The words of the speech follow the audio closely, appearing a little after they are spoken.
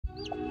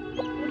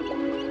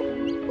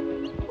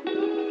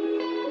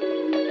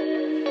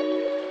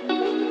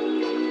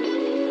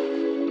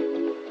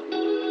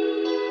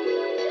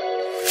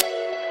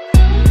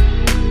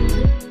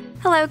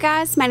Hello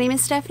guys, my name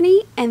is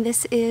Stephanie and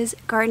this is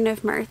Garden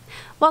of Mirth.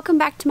 Welcome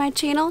back to my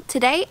channel.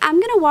 Today I'm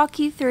going to walk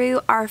you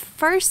through our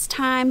first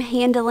time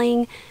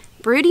handling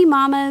broody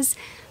mamas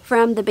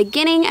from the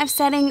beginning of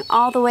setting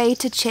all the way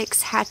to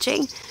chicks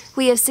hatching.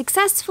 We have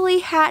successfully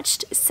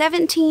hatched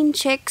 17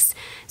 chicks,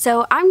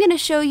 so I'm going to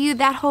show you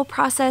that whole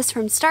process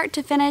from start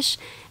to finish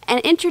and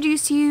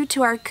introduce you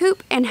to our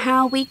coop and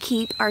how we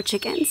keep our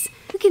chickens.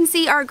 You can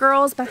see our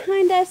girls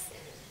behind us.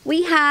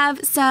 We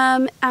have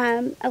some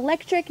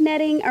electric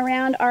netting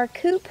around our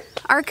coop.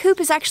 Our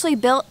coop is actually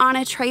built on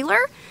a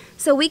trailer,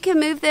 so we can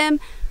move them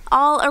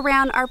all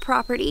around our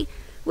property.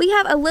 We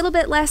have a little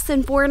bit less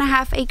than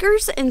 4.5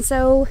 acres, and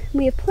so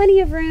we have plenty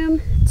of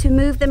room to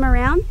move them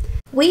around.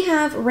 We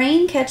have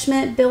rain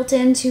catchment built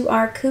into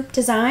our coop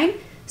design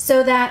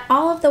so that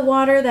all of the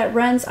water that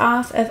runs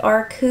off of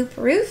our coop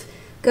roof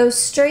goes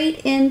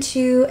straight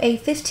into a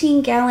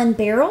 15-gallon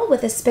barrel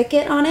with a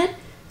spigot on it,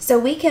 so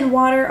we can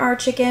water our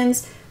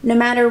chickens no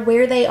matter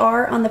where they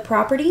are on the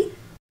property.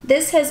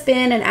 This has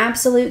been an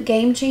absolute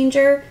game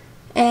changer,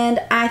 and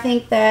I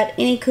think that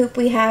any coop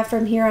we have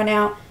from here on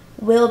out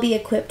will be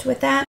equipped with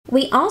that.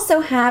 We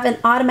also have an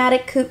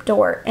automatic coop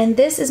door, and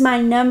this is my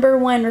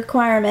 #1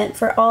 requirement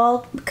for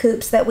all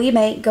coops that we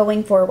make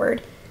going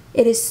forward.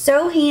 It is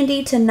so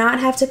handy to not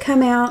have to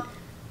come out,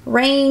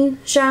 rain,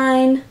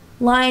 shine,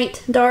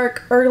 light,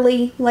 dark,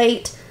 early,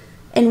 late,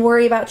 and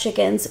worry about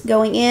chickens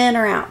going in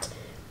or out.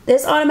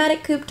 This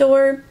automatic coop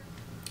door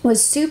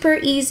was super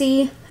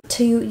easy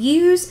to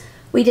use.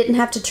 We didn't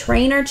have to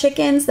train our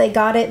chickens. They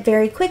got it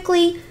very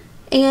quickly.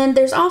 And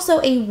there's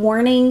also a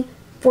warning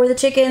for the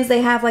chickens.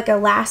 They have like a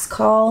last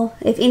call.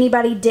 If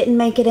anybody didn't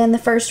make it in the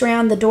first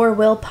round, the door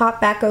will pop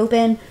back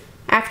open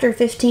after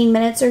 15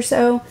 minutes or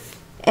so,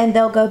 and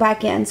they'll go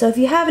back in. So if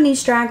you have any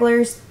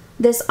stragglers,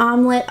 this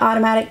omelet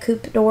automatic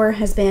coop door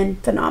has been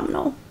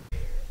phenomenal.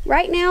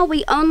 Right now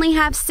we only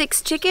have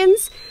 6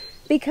 chickens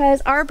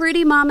because our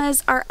broody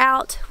mamas are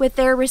out with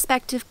their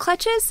respective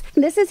clutches.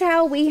 This is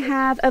how we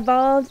have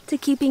evolved to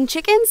keeping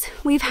chickens.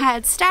 We've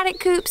had static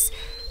coops,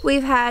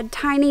 we've had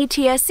tiny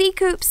TSC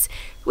coops,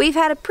 we've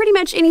had pretty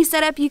much any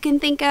setup you can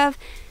think of.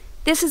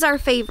 This is our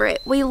favorite.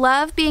 We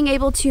love being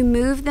able to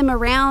move them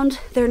around.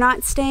 They're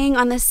not staying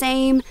on the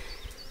same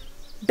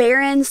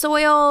barren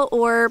soil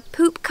or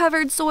poop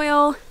covered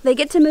soil. They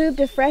get to move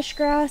to fresh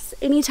grass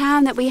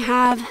anytime that we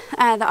have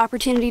the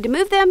opportunity to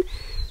move them,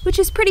 which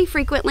is pretty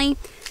frequently.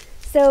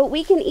 So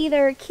we can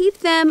either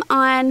keep them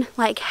on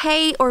like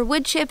hay or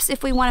wood chips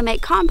if we want to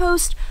make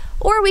compost,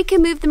 or we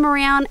can move them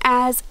around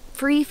as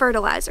free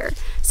fertilizer.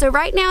 So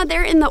right now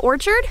they're in the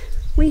orchard.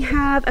 We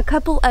have a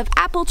couple of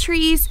apple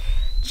trees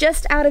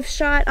just out of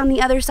shot on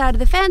the other side of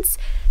the fence,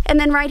 and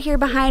then right here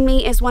behind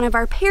me is one of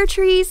our pear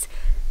trees,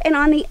 and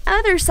on the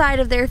other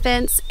side of their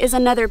fence is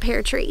another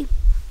pear tree.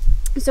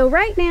 So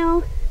right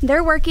now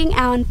they're working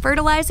on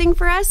fertilizing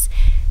for us,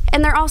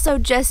 and they're also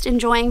just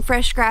enjoying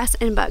fresh grass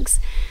and bugs.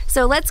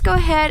 So let's go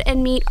ahead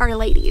and meet our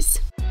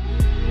ladies.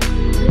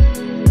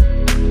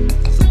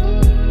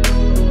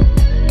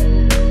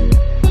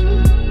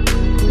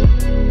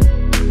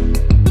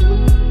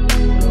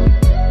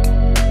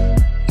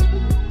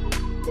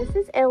 This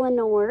is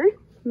Eleanor.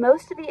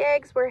 Most of the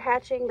eggs we're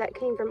hatching that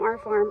came from our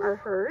farm are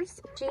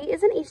hers. She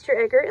is an Easter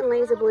egger and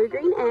lays a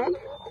blue-green egg.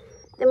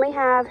 Then we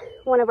have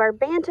one of our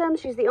bantams.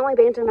 She's the only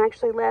bantam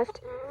actually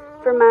left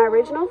from my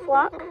original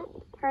flock.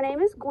 Her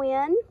name is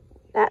Gwen.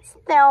 That's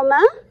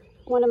Thelma,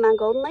 one of my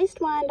golden laced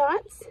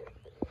Wyandottes.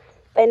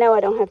 They know I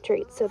don't have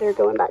treats, so they're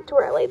going back to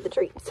where I laid the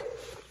treats.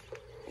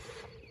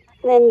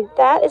 And then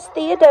that is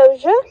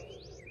Theodosia.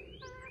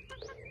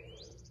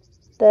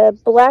 The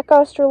black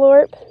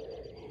Australorp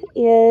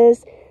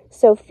is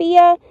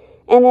Sophia,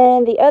 and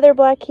then the other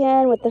black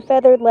hen with the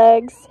feathered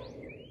legs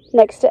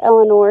next to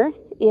Eleanor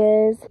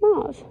is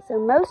Mauve. So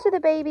most of the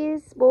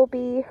babies will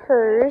be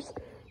hers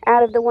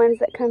out of the ones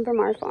that come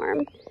from our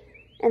farm.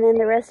 And then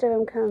the rest of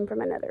them come from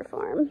another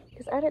farm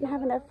because I didn't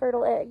have enough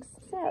fertile eggs.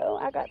 So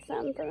I got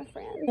some from a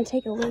friend. And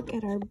take a look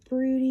at our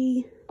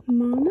broody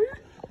mama.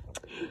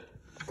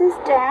 This is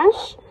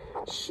Dash.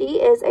 She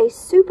is a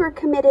super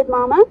committed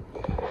mama.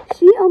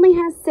 She only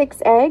has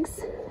 6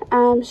 eggs.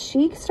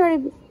 She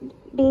started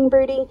being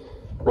broody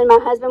when my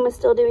husband was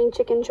still doing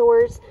chicken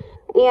chores.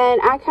 And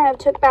I kind of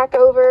took back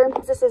over.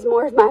 This is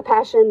more of my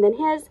passion than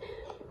his.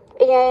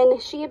 And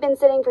she had been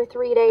sitting for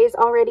 3 days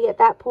already at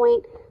that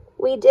point.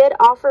 We did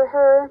offer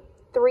her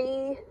 2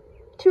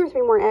 or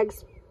 3 more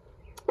eggs,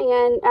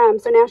 and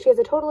so now she has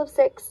a total of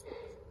 6.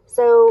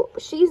 So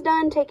she's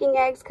done taking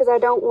eggs because I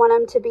don't want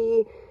them to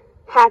be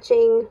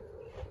hatching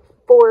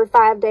 4 or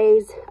 5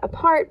 days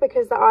apart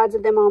because the odds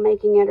of them all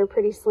making it are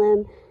pretty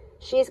slim.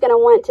 She's going to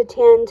want to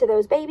tend to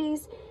those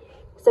babies,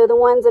 so the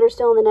ones that are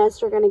still in the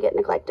nest are going to get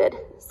neglected.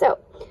 So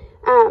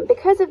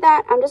because of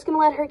that, I'm just going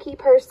to let her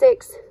keep her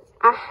 6.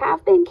 I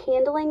have been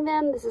candling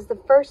them. This is the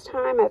first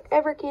time I've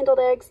ever candled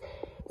eggs.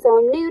 So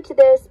I'm new to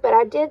this, but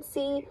I did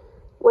see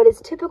what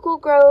is typical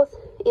growth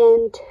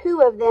in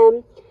 2 of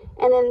them.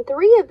 And then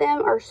 3 of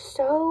them are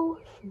so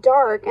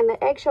dark and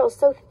the eggshell is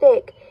so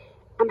thick,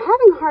 I'm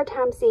having a hard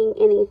time seeing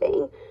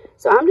anything.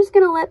 So I'm just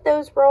going to let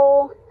those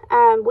roll.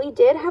 We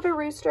did have a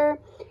rooster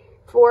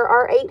for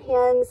our 8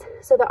 hens,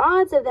 so the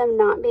odds of them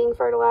not being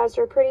fertilized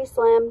are pretty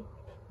slim.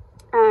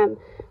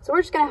 So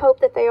we're just going to hope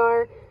that they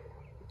are.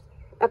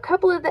 A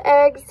couple of the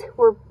eggs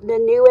were the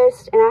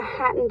newest, and I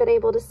hadn't been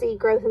able to see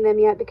growth in them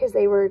yet because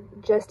they were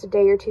just a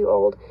day or two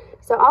old.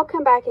 So I'll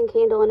come back and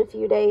candle in a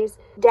few days.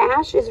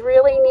 Dash is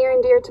really near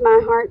and dear to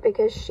my heart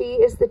because she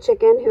is the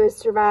chicken who has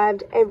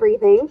survived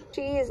everything.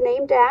 She is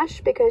named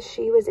Dash because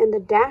she was in the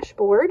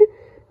dashboard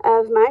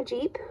of my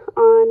Jeep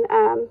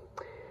on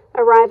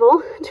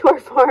arrival to our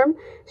farm.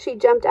 She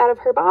jumped out of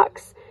her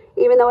box,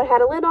 even though it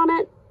had a lid on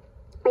it,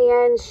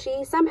 and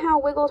she somehow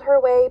wiggled her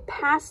way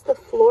past the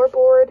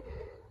floorboard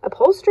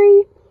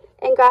upholstery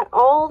and got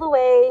all the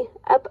way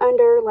up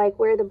under like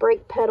where the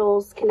brake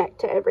pedals connect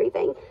to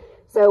everything.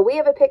 So we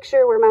have a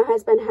picture where my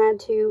husband had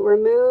to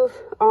remove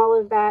all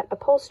of that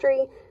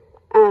upholstery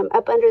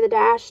up under the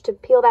dash to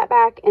peel that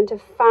back and to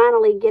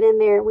finally get in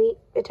there.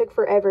 It took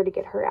forever to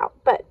get her out,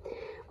 but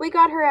we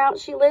got her out.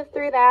 She lived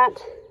through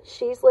that.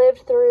 She's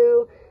lived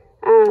through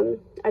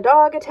a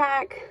dog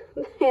attack,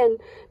 and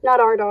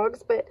not our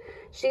dogs, but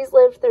she's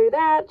lived through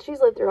that.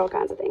 She's lived through all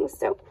kinds of things.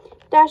 So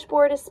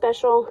dashboard is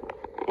special.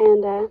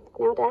 And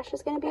now Dash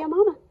is going to be a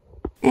mama.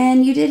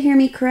 And you did hear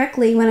me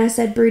correctly when I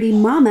said broody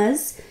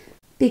mamas,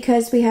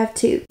 because we have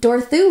 2.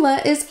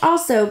 Dorthula is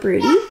also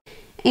broody,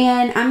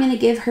 and I'm going to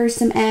give her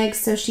some eggs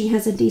so she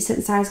has a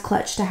decent sized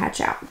clutch to hatch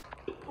out.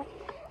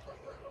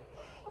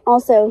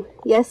 Also,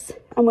 yes,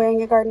 I'm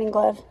wearing a gardening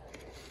glove.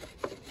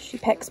 She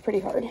pecks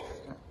pretty hard.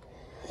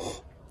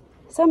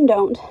 Some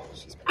don't.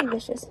 She's pretty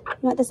vicious. You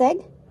want this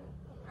egg?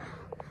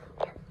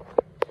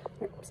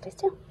 Here, stay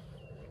still.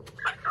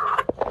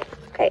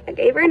 Okay, I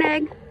gave her an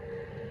egg.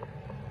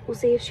 We'll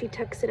see if she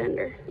tucks it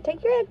under.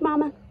 Take your egg,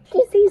 Mama.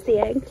 She sees the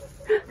egg.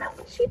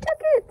 She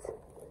took it.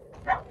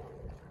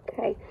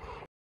 Okay.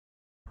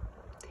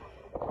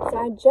 So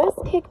I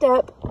just picked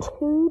up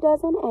 2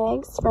 dozen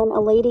eggs from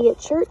a lady at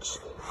church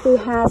who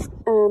has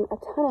a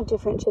ton of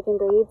different chicken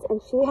breeds,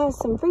 and she has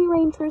some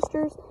free-range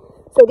roosters.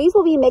 So these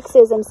will be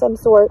mixes of some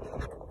sort,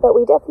 but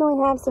we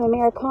definitely have some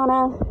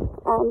Americana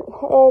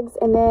eggs,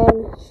 and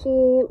then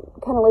she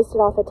kind of listed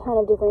off a ton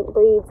of different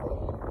breeds.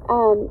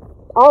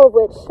 All of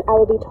which I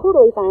would be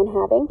totally fine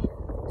having.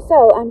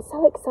 So I'm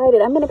so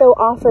excited. I'm going to go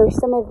offer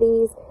some of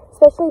these,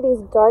 especially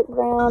these dark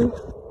brown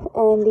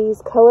and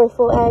these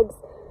colorful eggs,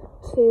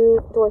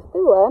 to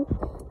Dorthula.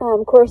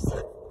 Of course,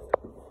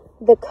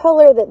 the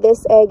color that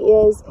this egg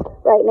is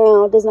right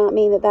now does not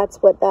mean that that's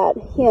what that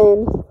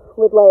hen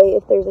would lay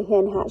if there's a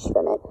hen hatched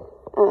from it.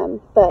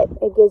 But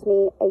it gives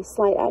me a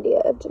slight idea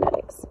of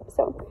genetics.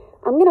 So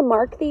I'm going to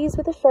mark these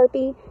with a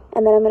Sharpie,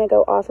 and then I'm going to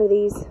go offer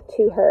these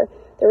to her.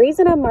 The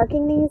reason I'm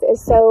marking these is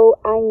so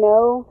I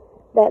know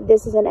that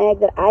this is an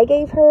egg that I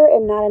gave her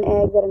and not an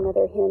egg that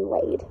another hen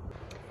laid.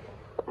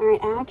 All right,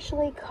 I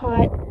actually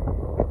caught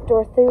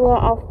Dorthula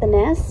off the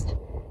nest.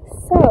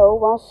 So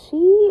while she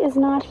is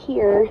not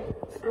here,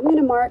 I'm going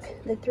to mark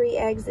the 3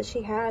 eggs that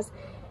she has.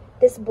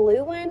 This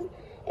blue one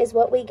is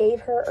what we gave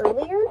her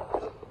earlier.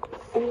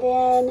 And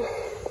then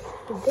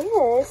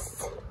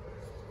this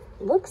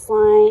looks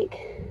like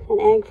an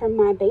egg from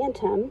my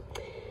bantam,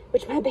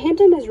 which my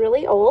bantam is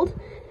really old.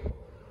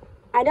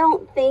 I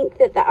don't think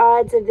that the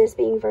odds of this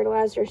being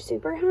fertilized are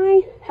super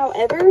high.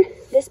 However,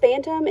 this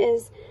bantam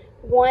is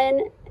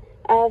one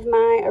of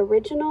my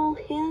original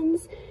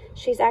hens.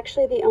 She's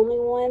actually the only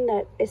one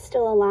that is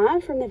still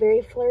alive from the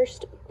very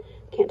first,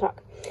 can't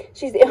talk.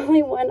 She's the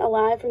only one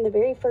alive from the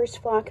very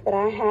first flock that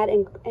I had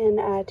in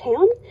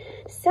town.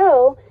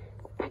 So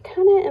I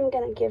kind of am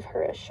going to give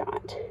her a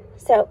shot.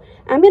 So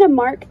I'm going to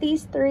mark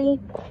these 3.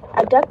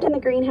 I ducked in the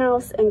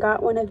greenhouse and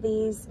got one of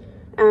these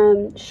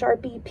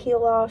Sharpie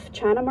peel off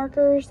China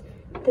markers.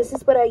 This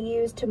is what I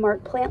use to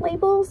mark plant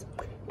labels,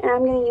 and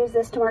I'm going to use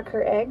this to mark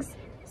her eggs.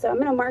 So I'm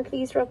going to mark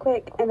these real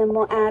quick, and then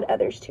we'll add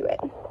others to it.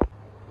 All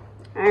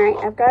right,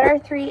 I've got our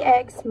 3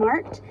 eggs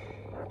marked,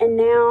 and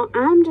now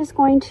I'm just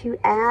going to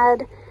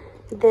add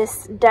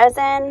this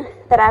dozen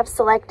that I've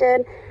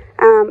selected.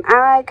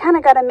 I kind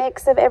of got a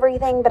mix of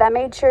everything, but I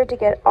made sure to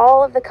get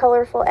all of the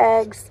colorful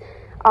eggs,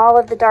 all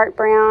of the dark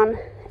brown,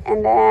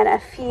 and then a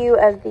few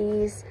of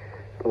these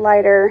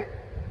lighter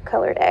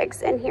colored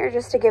eggs in here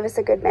just to give us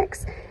a good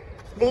mix.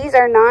 These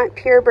are not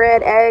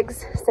purebred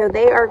eggs, so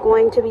they are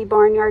going to be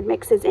barnyard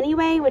mixes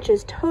anyway, which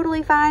is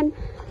totally fine.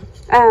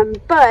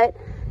 But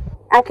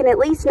I can at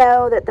least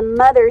know that the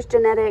mother's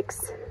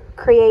genetics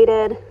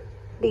created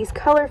these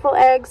colorful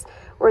eggs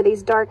or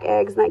these dark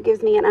eggs, and that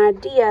gives me an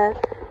idea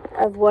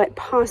of what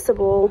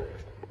possible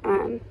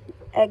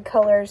egg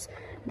colors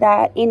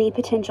that any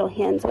potential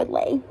hens would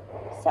lay.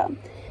 So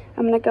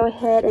I'm going to go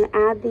ahead and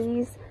add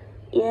these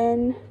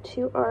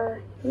into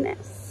our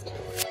nest.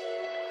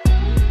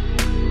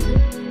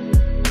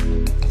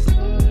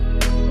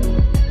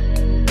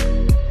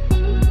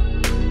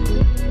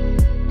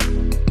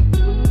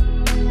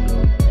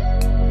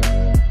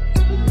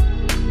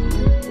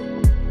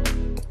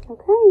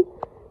 Okay,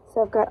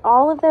 so I've got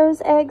all of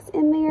those eggs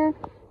in there.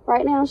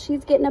 Right now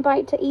she's getting a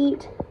bite to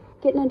eat,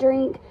 getting a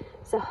drink.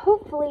 So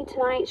hopefully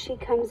tonight she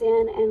comes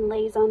in and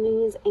lays on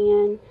these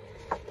and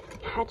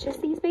hatches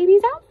these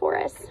babies out for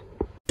us.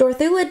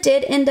 Dorthula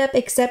did end up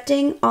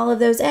accepting all of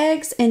those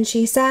eggs, and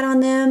she sat on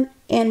them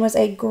and was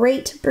a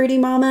great broody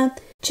mama.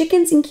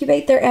 Chickens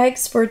incubate their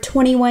eggs for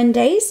 21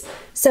 days.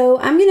 So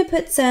I'm going to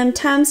put some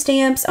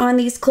timestamps on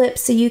these clips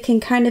so you can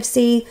kind of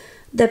see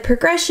the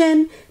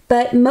progression.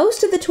 But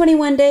most of the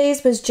 21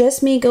 days was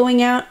just me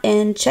going out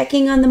and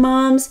checking on the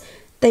moms.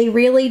 They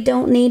really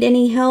don't need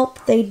any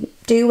help. They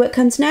do what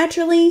comes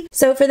naturally.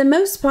 So for the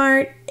most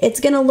part, it's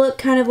going to look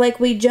kind of like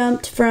we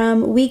jumped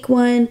from week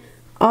 1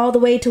 all the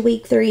way to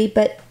week 3,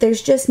 but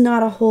there's just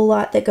not a whole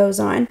lot that goes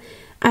on.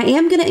 I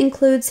am going to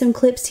include some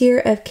clips here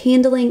of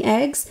candling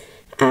eggs.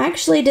 I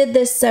actually did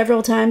this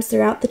several times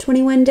throughout the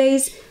 21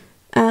 days,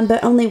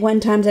 but only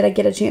one time did I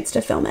get a chance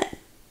to film it.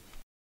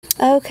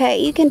 Okay,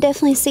 you can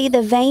definitely see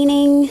the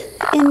veining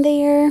in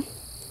there.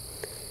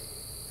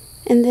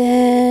 And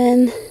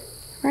then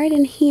right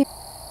in here,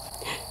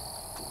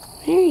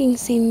 there you can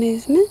see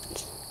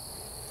movement.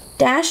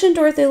 Dash and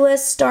Dorthula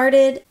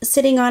started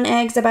sitting on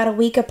eggs about a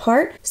week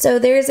apart, so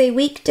there's a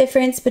week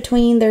difference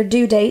between their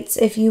due dates,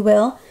 if you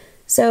will.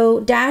 So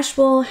Dash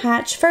will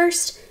hatch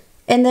first,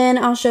 and then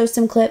I'll show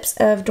some clips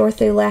of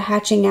Dorthula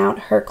hatching out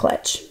her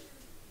clutch.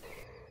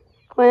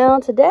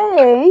 Well,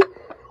 today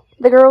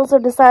the girls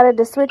have decided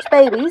to switch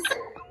babies.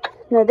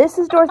 Now this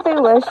is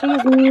Dorthula.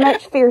 She's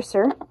much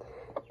fiercer.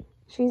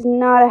 She's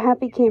not a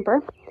happy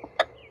camper.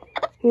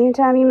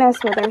 Anytime you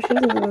mess with her,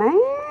 she's mad.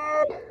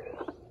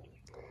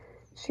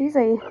 She's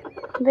a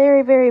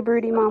very, very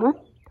broody mama.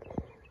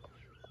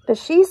 But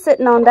she's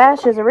sitting on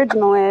Dash's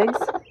original eggs.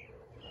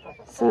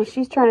 So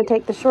she's trying to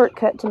take the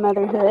shortcut to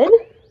motherhood.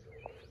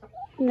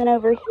 And then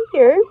over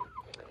here,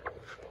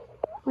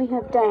 we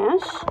have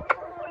Dash.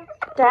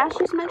 Dash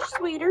is much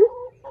sweeter,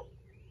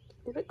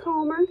 a little bit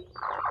calmer.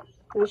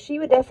 Now she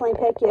would definitely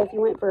peck you if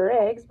you went for her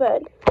eggs,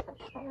 but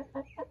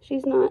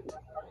she's not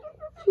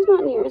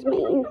near as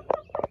mean.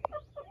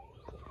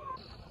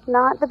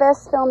 Not the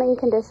best filming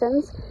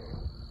conditions.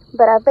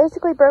 But I've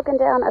basically broken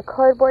down a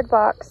cardboard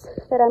box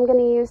that I'm going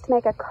to use to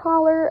make a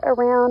collar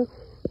around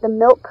the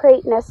milk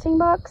crate nesting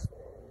box,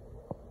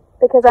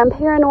 because I'm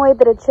paranoid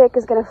that a chick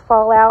is going to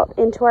fall out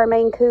into our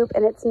main coop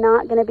and it's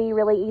not going to be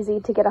really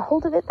easy to get a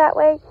hold of it that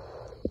way.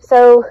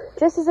 So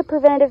just as a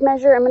preventative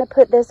measure, I'm going to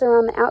put this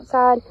around the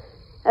outside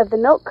of the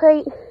milk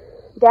crate.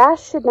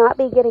 Dash should not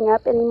be getting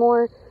up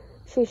anymore.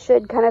 She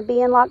should kind of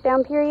be in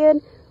lockdown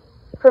period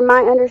from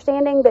my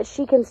understanding, but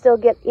she can still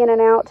get in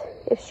and out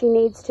if she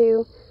needs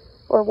to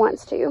or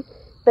wants to.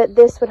 But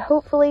this would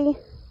hopefully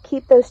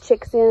keep those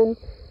chicks in,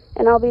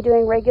 and I'll be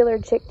doing regular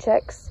chick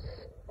checks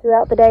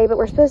throughout the day. But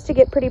we're supposed to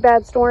get pretty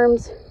bad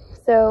storms,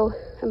 so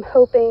I'm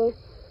hoping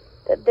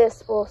that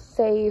this will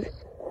save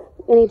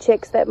any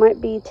chicks that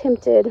might be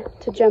tempted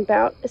to jump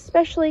out,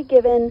 especially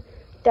given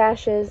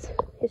Dash's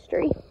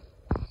history.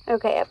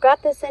 Okay, I've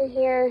got this in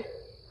here,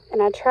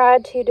 and I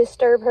tried to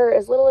disturb her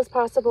as little as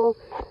possible,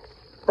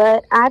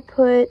 but I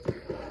put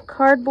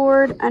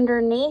cardboard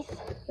underneath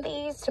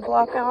these to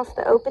block off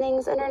the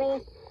openings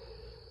underneath.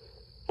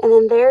 And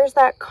then there's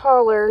that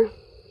collar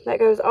that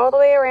goes all the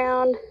way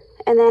around,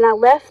 and then I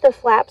left the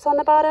flaps on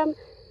the bottom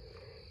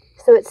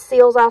so it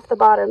seals off the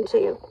bottom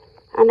too.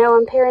 I know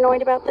I'm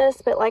paranoid about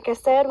this, but like I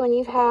said, when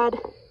you've had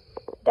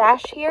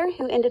Dash here,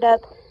 who ended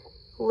up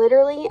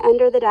literally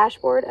under the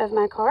dashboard of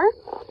my car,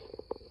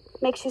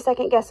 makes you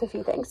second guess a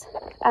few things.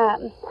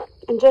 And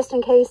just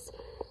in case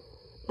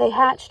they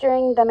hatch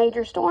during the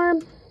major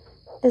storm,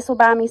 this will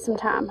buy me some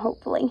time,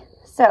 hopefully.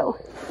 So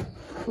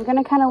I'm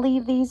going to kind of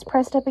leave these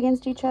pressed up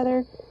against each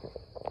other.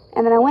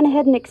 And then I went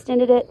ahead and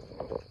extended it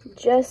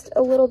just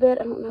a little bit.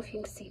 I don't know if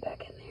you can see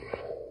back in there.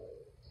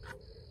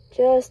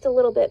 Just a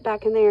little bit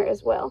back in there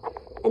as well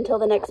until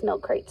the next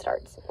milk crate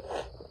starts.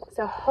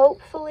 So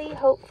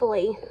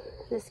hopefully,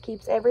 this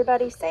keeps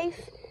everybody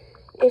safe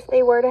if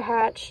they were to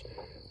hatch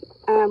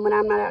when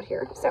I'm not out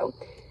here. So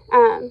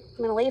I'm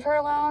going to leave her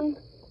alone.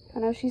 I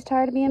know she's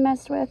tired of being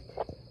messed with,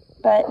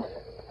 but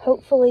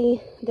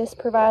hopefully this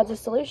provides a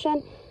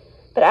solution.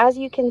 But as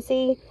you can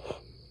see,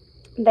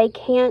 they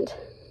can't,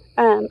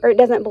 or it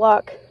doesn't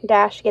block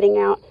Dash getting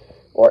out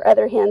or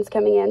other hens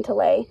coming in to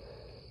lay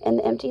in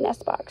the empty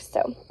nest box.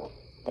 So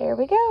there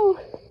we go.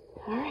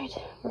 All right,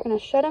 we're going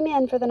to shut them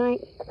in for the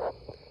night.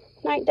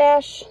 Night,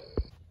 Dash.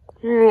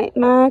 All right,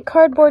 my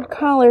cardboard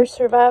collar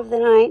survived the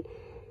night.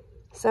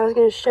 So I was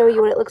going to show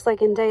you what it looks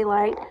like in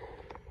daylight.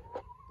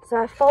 So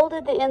I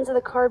folded the ends of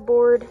the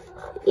cardboard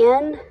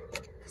in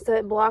so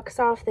it blocks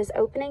off this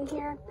opening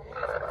here.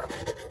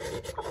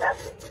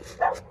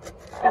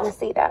 You can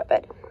see that,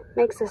 but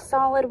makes a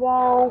solid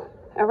wall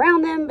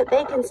around them, but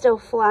they can still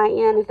fly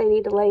in if they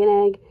need to lay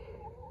an egg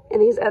in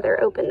these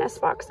other open nest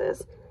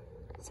boxes.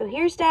 So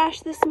here's Dash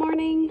this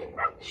morning.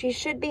 She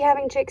should be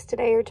having chicks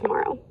today or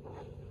tomorrow.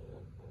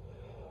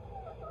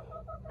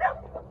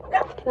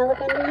 Can I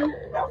look under you?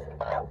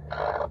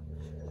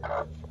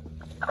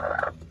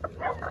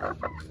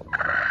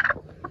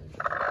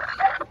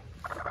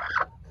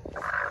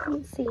 I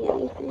don't see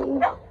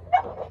anything.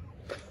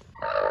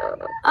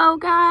 Oh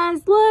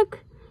guys, look!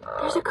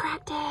 there's a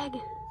cracked egg.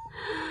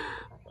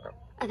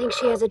 I think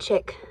she has a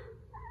chick.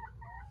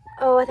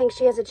 Oh, I think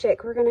she has a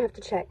chick. We're gonna have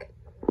to check.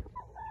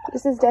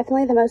 This is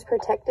definitely the most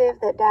protective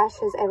that Dash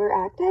has ever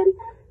acted.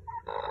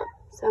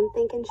 So I'm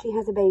thinking she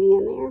has a baby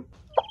in there.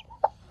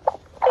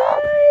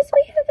 Guys,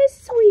 we have a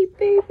sweet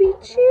baby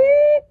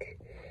chick.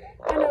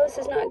 I know this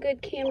is not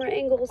good camera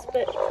angles,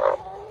 but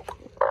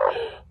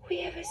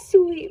we have a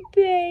sweet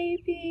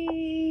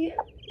baby.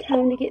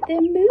 Time to get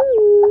them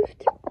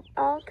moved.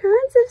 All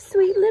kinds of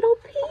sweet little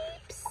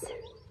peeps.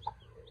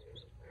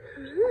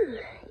 Hi.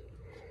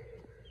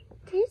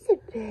 There's a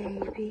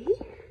baby.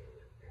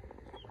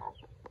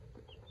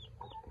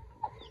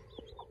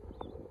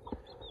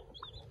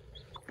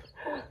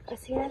 I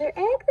see another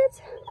egg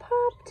that's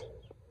popped.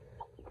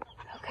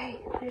 Okay,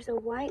 there's a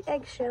white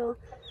eggshell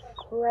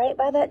right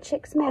by that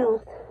chick's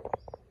mouth.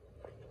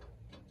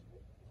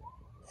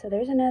 So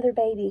there's another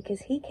baby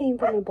because he came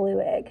from a blue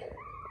egg.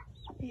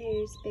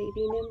 There's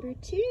baby number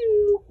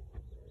 2.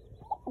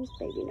 There's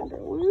baby number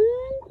 1.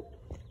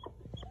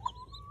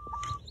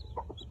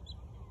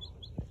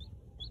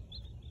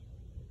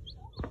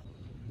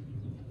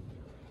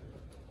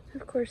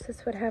 Of course,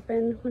 this would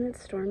happen when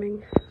it's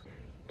storming.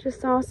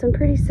 Just saw some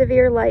pretty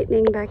severe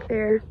lightning back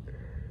there.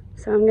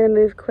 So I'm gonna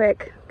move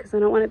quick because I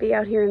don't want to be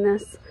out here in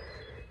this.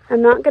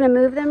 I'm not gonna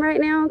move them right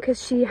now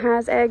because she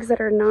has eggs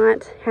that are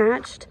not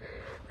hatched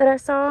that I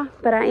saw,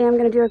 but I am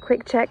gonna do a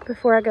quick check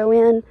before I go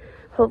in.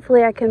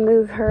 Hopefully I can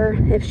move her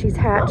if she's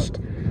hatched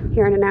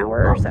here in an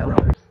hour or so.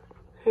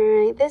 All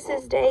right, this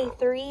is day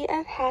 3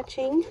 of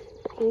hatching.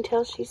 You can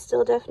tell she's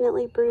still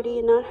definitely broody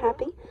and not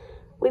happy.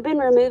 We've been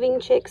removing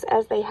chicks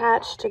as they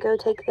hatch to go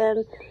take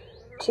them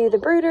to the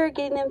brooder,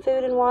 getting them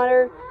food and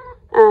water.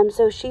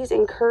 So she's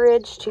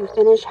encouraged to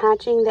finish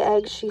hatching the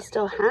eggs she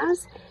still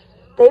has.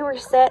 They were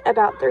set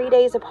about 3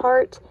 days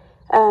apart,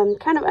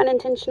 kind of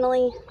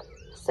unintentionally.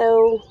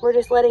 So we're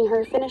just letting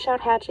her finish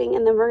out hatching,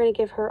 and then we're gonna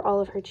give her all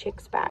of her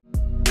chicks back.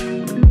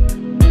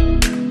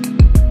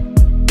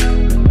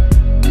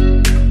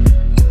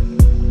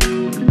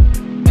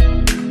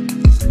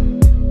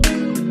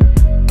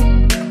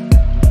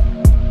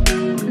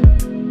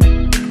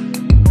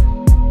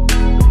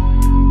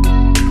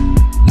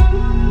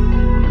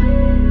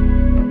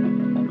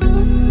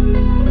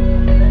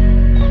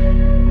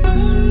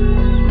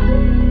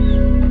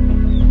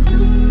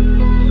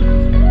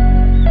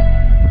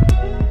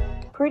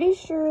 Pretty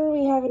sure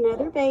we have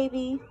another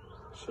baby.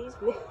 She's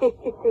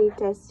very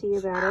testy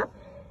about it,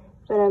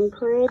 but I'm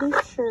pretty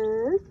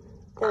sure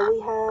that we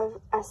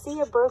have, I see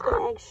a broken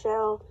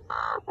eggshell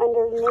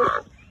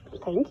underneath.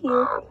 Thank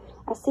you.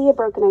 I see a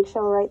broken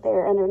eggshell right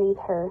there underneath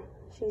her.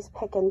 She's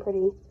pecking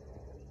pretty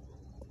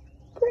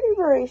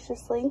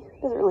voraciously.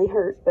 Doesn't really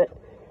hurt, but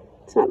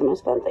it's not the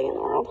most fun thing in the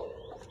world.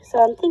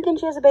 So I'm thinking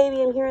she has a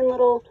baby. I'm hearing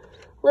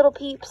little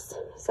peeps.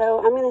 So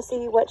I'm gonna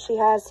see what she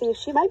has, see if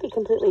she might be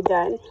completely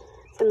done.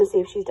 So I'm gonna see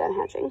if she's done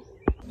hatching.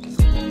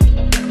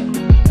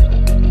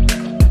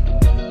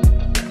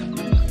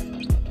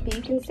 But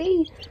you can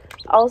see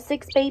all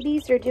 6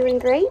 babies are doing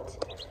great.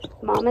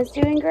 Mama's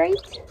doing great.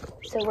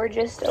 So we're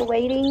just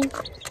awaiting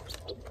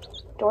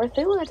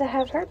Dorthula to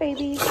have her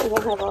babies, and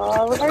we'll have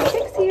all of our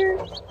chicks here.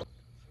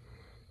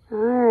 All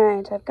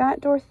right, I've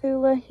got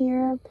Dorthula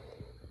here.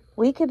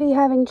 We could be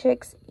having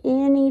chicks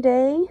any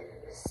day.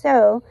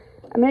 So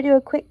I'm gonna do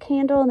a quick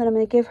candle, and then I'm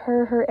gonna give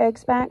her her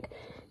eggs back.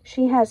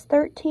 She has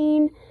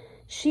 13.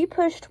 She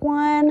pushed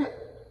one.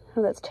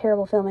 Oh, that's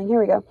terrible filming.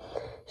 Here we go.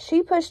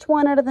 She pushed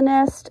one out of the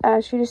nest.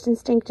 She just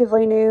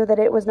instinctively knew that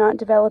it was not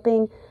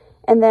developing.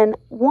 And then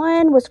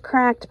one was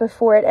cracked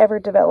before it ever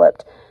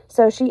developed.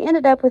 So she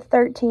ended up with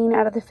 13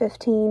 out of the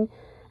 15.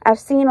 I've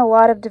seen a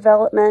lot of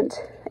development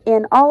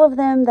in all of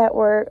them that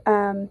were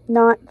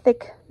not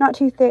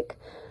too thick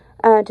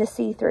to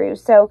see through.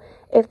 So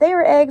if they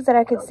were eggs that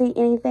I could see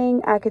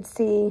anything, I could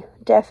see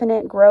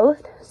definite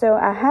growth. So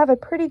I have a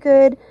pretty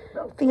good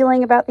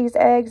feeling about these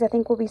eggs. I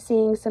think we'll be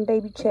seeing some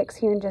baby chicks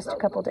here in just a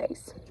couple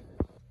days.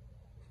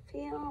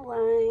 Feel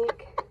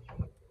like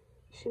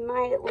she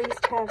might at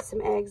least have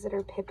some eggs that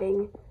are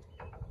pipping.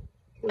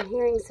 I'm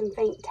hearing some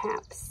faint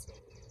taps.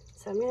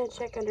 So I'm gonna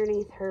check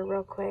underneath her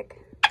real quick.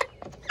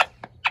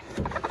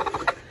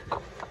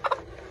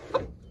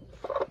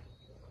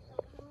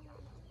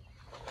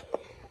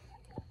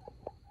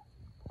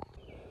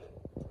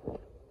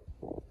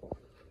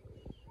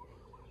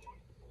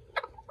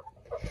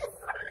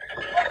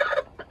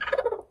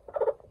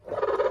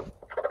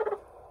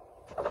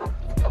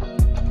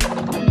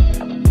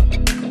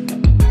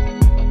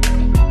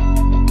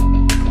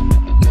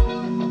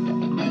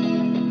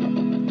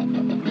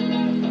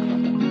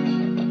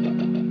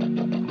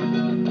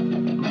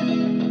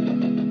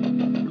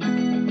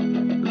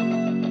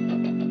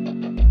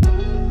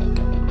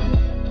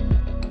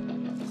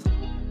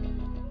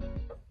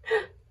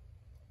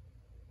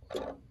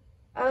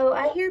 Oh,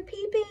 I hear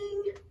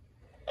peeping.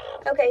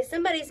 Okay,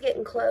 somebody's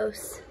getting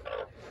close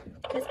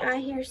because I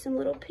hear some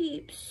little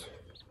peeps.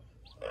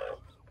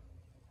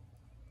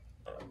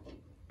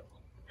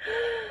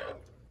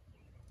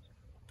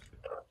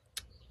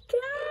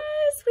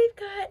 Guys, we've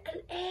got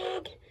an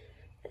egg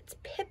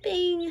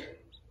peeping.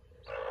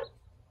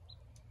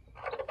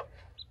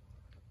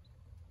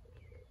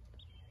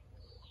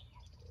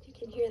 You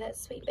can hear that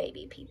sweet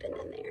baby peeping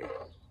in there.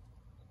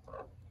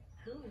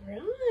 All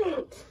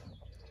right.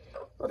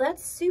 Well,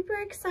 that's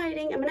super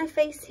exciting. I'm gonna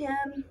face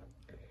him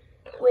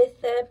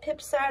with the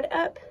pip side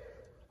up.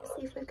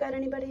 See if we've got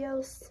anybody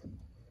else.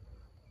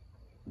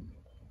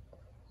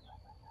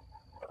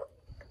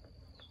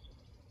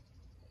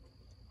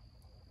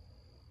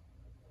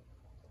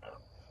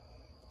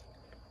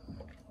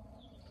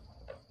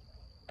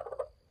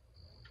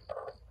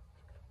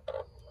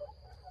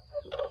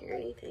 Don't hear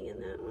anything in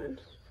that one.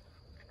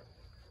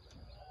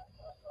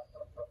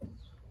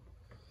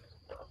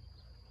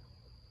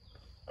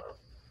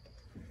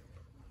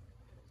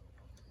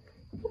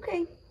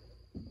 Okay,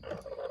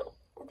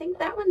 I think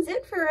that one's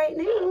it for right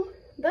now,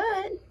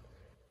 but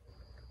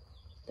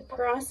the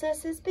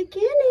process is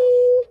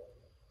beginning.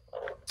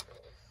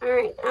 All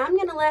right, I'm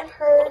gonna let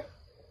her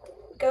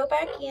go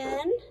back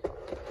in.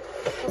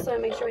 Also,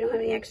 make sure we don't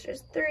have any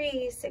extras.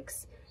 3,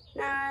 6,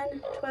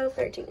 9, 12,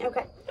 13.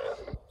 Okay,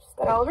 she's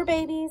got all of her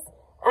babies.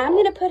 I'm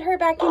gonna put her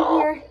back in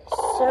here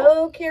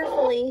so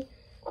carefully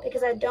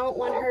because I don't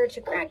want her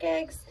to crack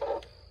eggs,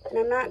 and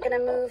I'm not gonna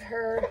move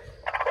her.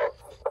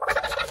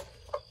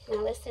 Now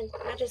listen,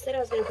 I just said I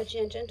was going to put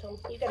you in gentle.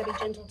 You got to be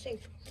gentle too.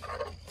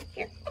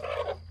 Here.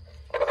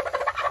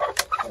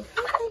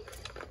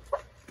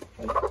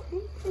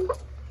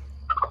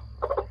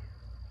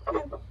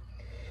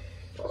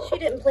 She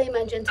didn't play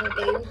my gentle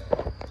game.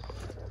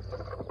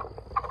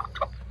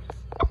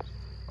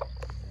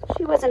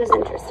 She wasn't as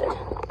interested,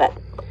 but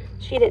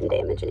she didn't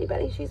damage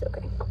anybody. She's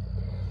okay.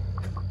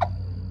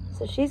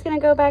 So she's going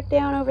to go back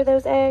down over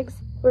those eggs.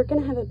 We're going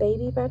to have a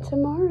baby by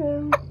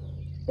tomorrow.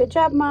 Good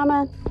job,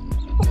 Mama.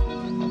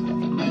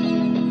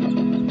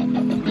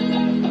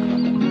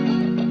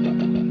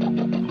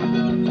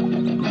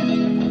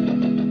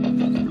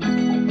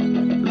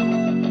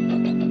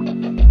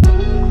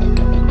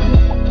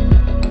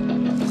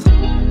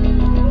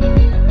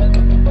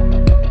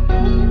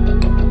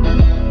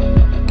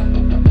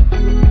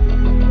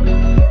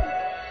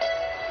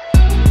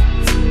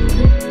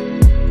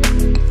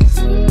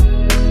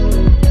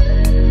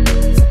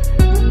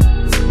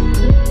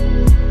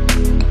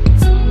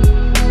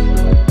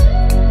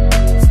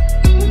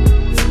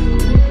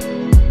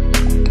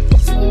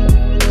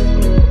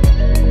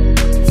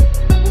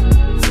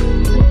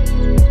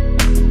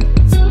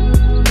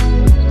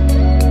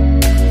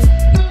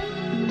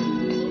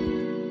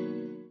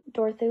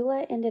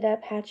 Ended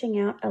up hatching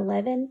out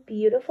 11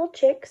 beautiful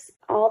chicks.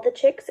 All the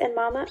chicks and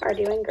Mama are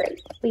doing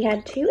great. We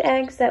had 2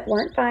 eggs that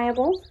weren't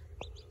viable,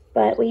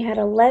 but we had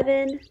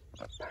 11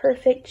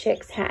 perfect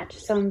chicks hatch,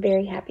 so I'm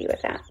very happy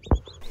with that.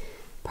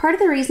 Part of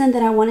the reason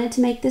that I wanted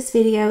to make this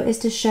video is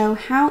to show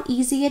how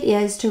easy it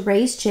is to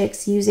raise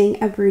chicks using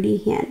a broody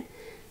hen.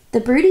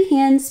 The broody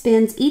hen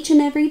spends each and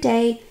every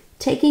day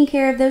taking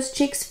care of those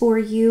chicks for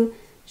you.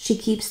 She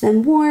keeps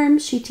them warm,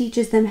 she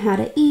teaches them how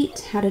to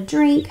eat, how to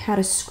drink, how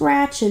to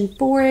scratch and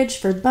forage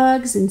for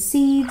bugs and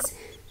seeds.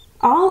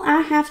 All I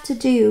have to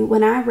do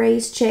when I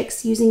raise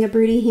chicks using a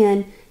broody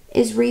hen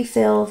is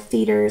refill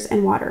feeders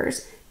and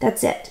waterers.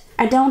 That's it.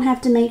 I don't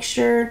have to make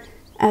sure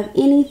of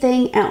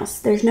anything else.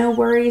 There's no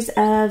worries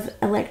of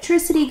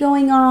electricity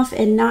going off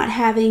and not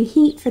having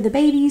heat for the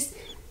babies.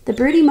 The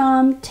broody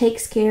mom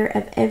takes care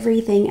of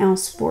everything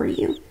else for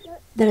you.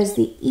 That is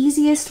the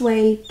easiest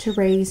way to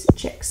raise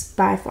chicks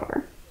by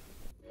far.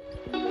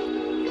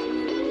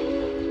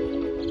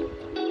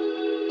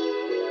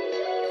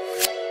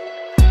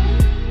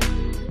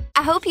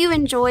 I hope you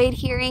enjoyed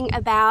hearing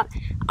about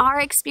our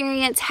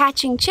experience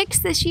hatching chicks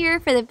this year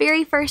for the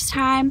very first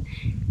time,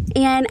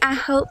 and I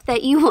hope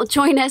that you will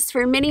join us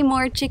for many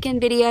more chicken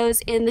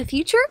videos in the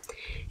future.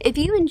 If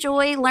you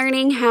enjoy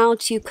learning how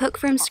to cook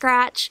from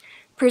scratch,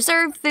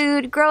 preserve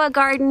food, grow a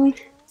garden,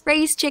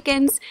 raise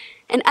chickens,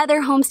 and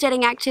other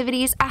homesteading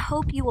activities, I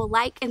hope you will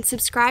like and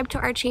subscribe to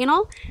our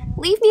channel.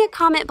 Leave me a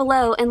comment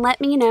below and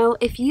let me know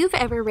if you've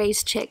ever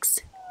raised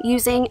chicks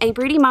using a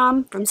broody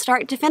mom from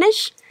start to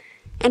finish,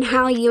 and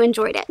how you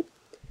enjoyed it.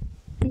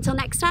 Until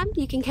next time,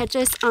 you can catch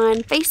us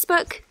on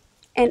Facebook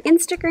and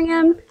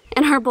Instagram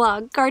and our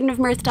blog,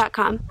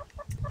 gardenofmirth.com.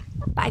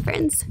 Bye,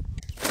 friends.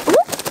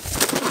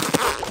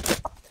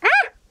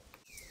 Ah!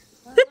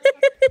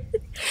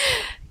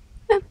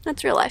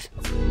 That's real life.